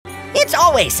It's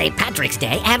always St. Patrick's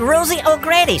Day at Rosie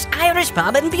Ogradys Irish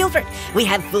Pub in Beaufort. We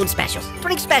have food specials,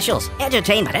 drink specials,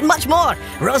 entertainment, and much more.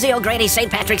 Rosie Ogradys St.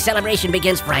 Patrick's celebration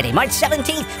begins Friday, March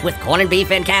 17th with corned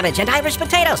beef and cabbage and Irish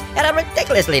potatoes at a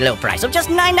ridiculously low price of just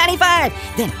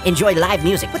 $9.95. Then enjoy live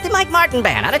music with the Mike Martin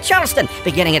Band out of Charleston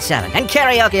beginning at 7 and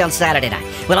karaoke on Saturday night.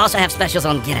 We'll also have specials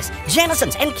on Guinness,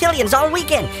 Jameson's, and Killian's all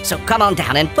weekend. So come on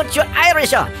down and put your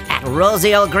Irish on at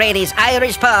Rosie Ogradys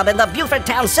Irish Pub in the Beaufort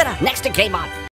Town Centre next to Kmart.